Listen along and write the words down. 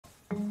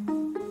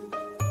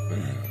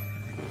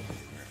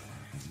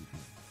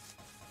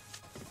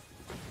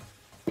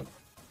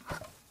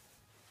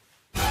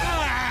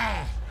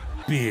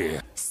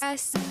beer.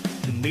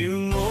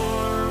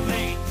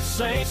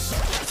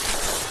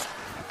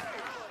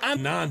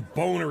 I'm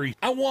non-bonery.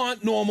 I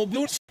want normal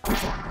boots.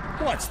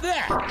 What's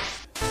that?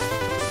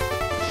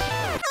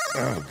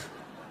 Ugh.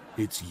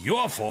 It's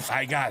your fault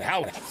I got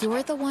out.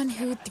 You're the one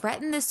who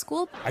threatened the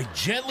school. I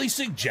gently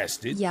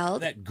suggested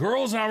Yelled. that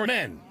girls are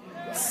men.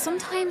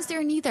 Sometimes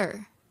they're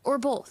neither. Or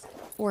both.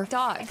 Or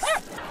dogs.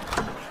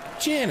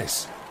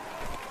 Janice.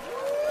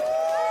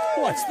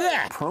 What's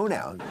that?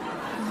 Pronoun.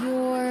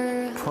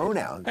 You're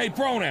Pronoun. Hey,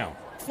 pronoun.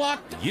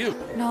 Fuck you.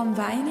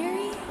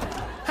 non-binary?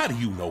 How do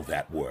you know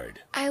that word?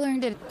 I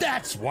learned it.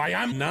 That's why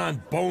I'm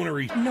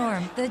non-bonery.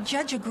 Norm, the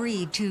judge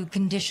agreed to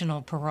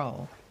conditional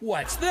parole.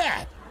 What's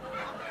that?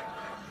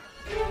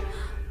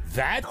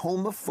 That?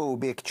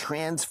 Homophobic,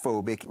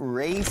 transphobic,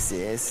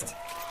 racist.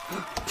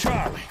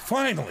 Charlie,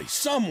 finally,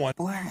 someone.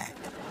 Black.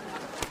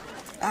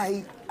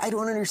 I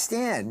don't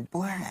understand.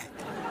 Black.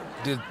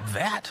 Did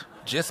that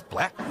just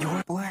black?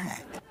 You're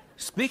black.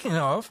 Speaking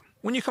of,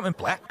 when you coming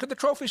black to the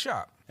trophy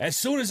shop? As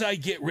soon as I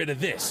get rid of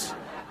this,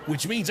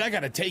 which means I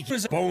gotta take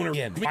his boner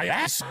in my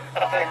ass.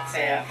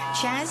 Offensive.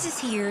 Chaz is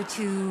here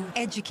to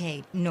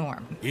educate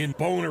Norm. In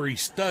bonery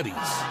studies.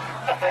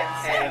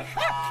 Offensive.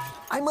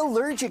 I'm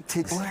allergic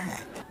to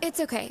black. It's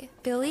okay.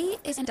 Billy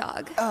is a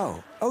dog.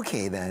 Oh,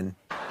 okay then.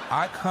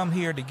 I come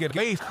here to get a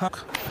gay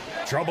cuck.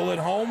 Trouble at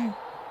home?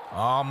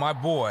 Oh, my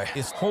boy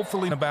is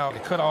hopefully about to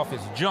cut off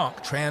his junk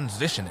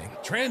transitioning.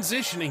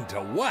 Transitioning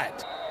to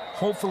what?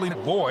 Hopefully,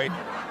 boy,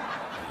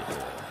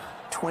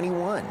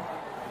 21.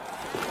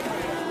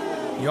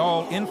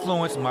 y'all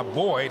influence my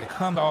boy to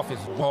come off his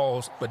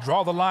balls, but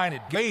draw the line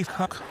at gay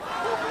cuck.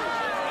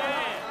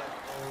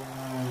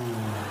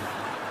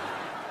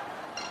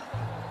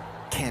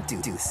 Can't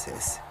do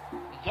sis.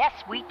 Yes,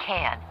 we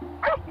can.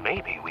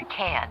 Maybe we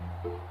can.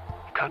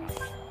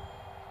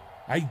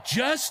 I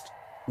just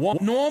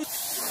want Norm.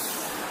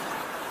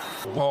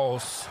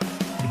 Balls.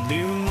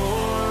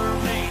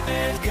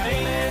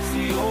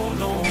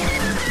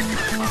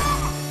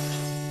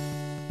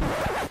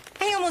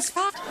 Hey, almost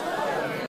fucked.